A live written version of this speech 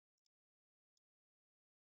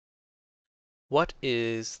What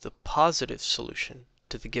is the positive solution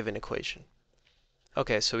to the given equation?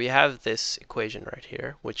 Okay, so we have this equation right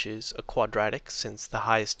here, which is a quadratic since the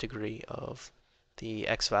highest degree of the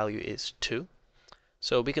x value is 2.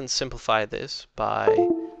 So we can simplify this by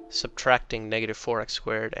subtracting negative 4x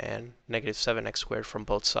squared and negative 7x squared from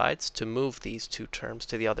both sides to move these two terms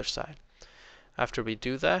to the other side. After we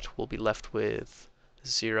do that, we'll be left with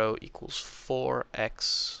 0 equals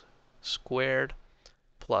 4x squared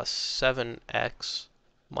plus 7x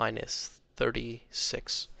minus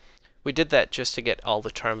 36. We did that just to get all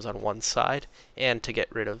the terms on one side and to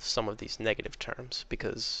get rid of some of these negative terms,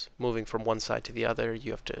 because moving from one side to the other,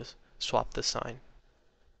 you have to swap the sign.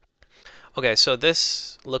 Okay, so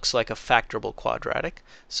this looks like a factorable quadratic,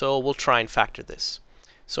 so we'll try and factor this.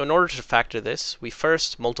 So in order to factor this, we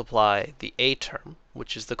first multiply the a term,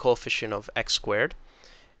 which is the coefficient of x squared,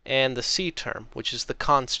 and the c term, which is the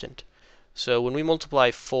constant. So when we multiply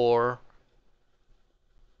 4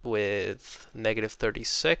 with negative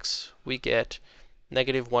 36, we get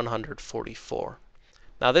negative 144.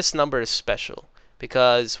 Now this number is special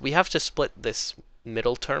because we have to split this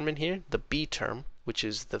middle term in here, the b term, which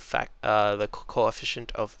is the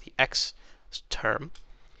coefficient of the x term,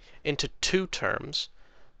 into two terms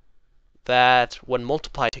that, when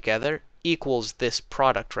multiplied together, equals this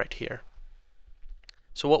product right here.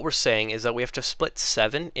 So what we're saying is that we have to split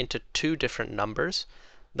 7 into two different numbers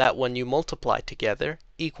that, when you multiply together,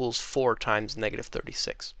 equals 4 times negative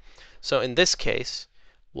 36. So in this case,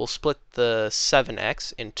 we'll split the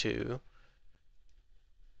 7x into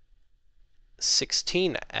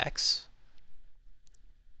 16x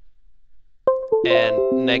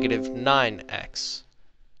and negative 9x.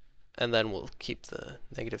 And then we'll keep the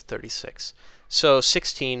negative 36. So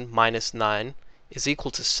 16 minus 9 is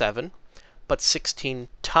equal to 7, but 16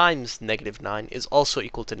 times negative 9 is also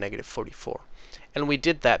equal to negative 44. And we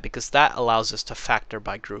did that because that allows us to factor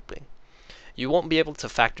by grouping. You won't be able to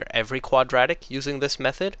factor every quadratic using this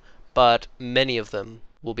method, but many of them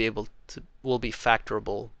will be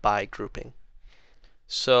factorable by grouping.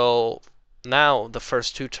 So now the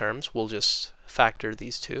first two terms, we'll just factor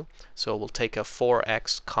these two. So we'll take a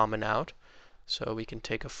 4x common out. So we can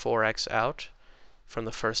take a 4x out. From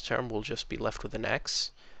the first term, we'll just be left with an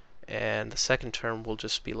x. And the second term will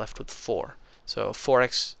just be left with 4. So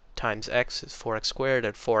 4x times x is 4x squared,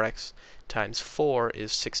 and 4x times 4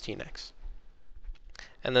 is 16x.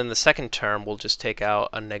 And then the second term, we'll just take out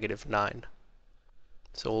a negative 9.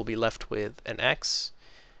 So we'll be left with an x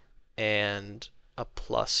and a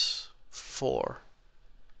plus 4.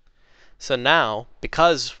 So now,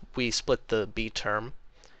 because we split the b term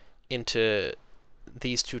into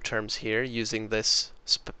these two terms here using this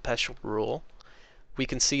special rule, we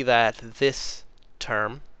can see that this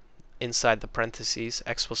term inside the parentheses,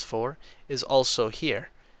 x plus 4, is also here,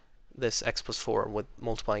 this x plus 4 with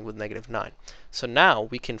multiplying with negative 9. So now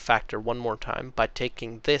we can factor one more time by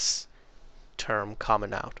taking this term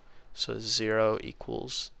common out. So 0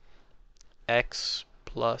 equals x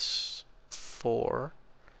plus 4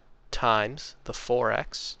 times the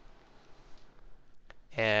 4x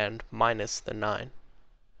and minus the 9.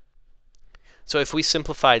 So if we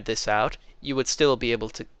simplified this out, you would still be able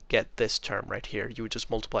to get this term right here. You would just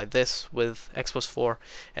multiply this with x plus 4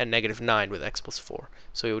 and negative 9 with x plus 4.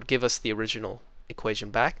 So it would give us the original equation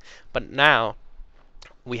back. But now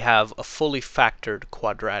we have a fully factored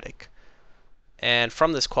quadratic. And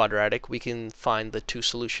from this quadratic, we can find the two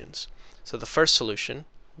solutions. So the first solution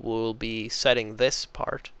will be setting this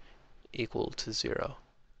part equal to 0.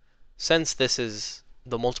 Since this is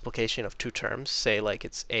the multiplication of two terms, say like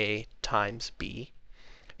it's a times b,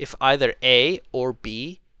 if either a or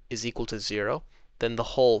b is equal to 0, then the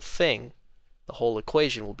whole thing, the whole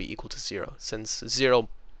equation, will be equal to 0, since 0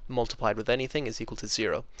 multiplied with anything is equal to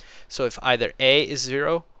 0. So if either a is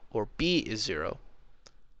 0 or b is 0,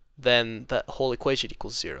 then the whole equation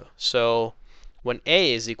equals 0. So when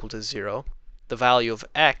a is equal to 0, the value of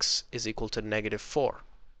x is equal to negative 4.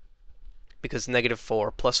 Because negative 4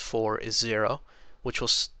 plus 4 is 0, which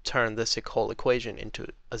will turn this whole equation into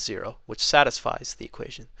a 0, which satisfies the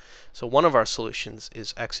equation. So one of our solutions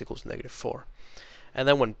is x equals negative 4. And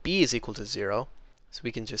then when b is equal to 0, so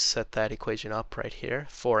we can just set that equation up right here.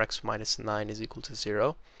 4x minus 9 is equal to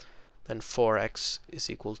 0. Then 4x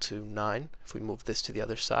is equal to 9 if we move this to the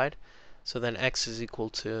other side. So then x is equal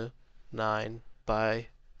to 9 by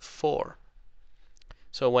 4.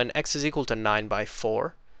 So when x is equal to 9 by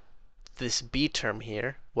 4, this b term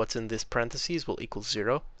here, what's in this parentheses, will equal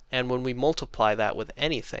 0. And when we multiply that with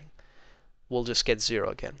anything, we'll just get 0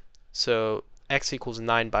 again. So x equals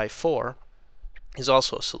 9 by 4 is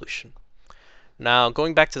also a solution. Now,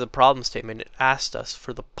 going back to the problem statement, it asked us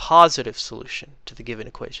for the positive solution to the given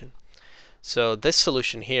equation. So this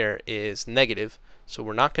solution here is negative, so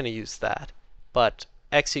we're not going to use that. But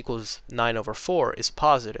x equals 9 over 4 is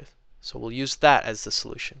positive, so we'll use that as the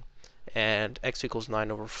solution. And x equals 9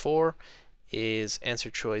 over 4 is answer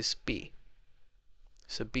choice B.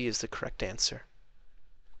 So B is the correct answer.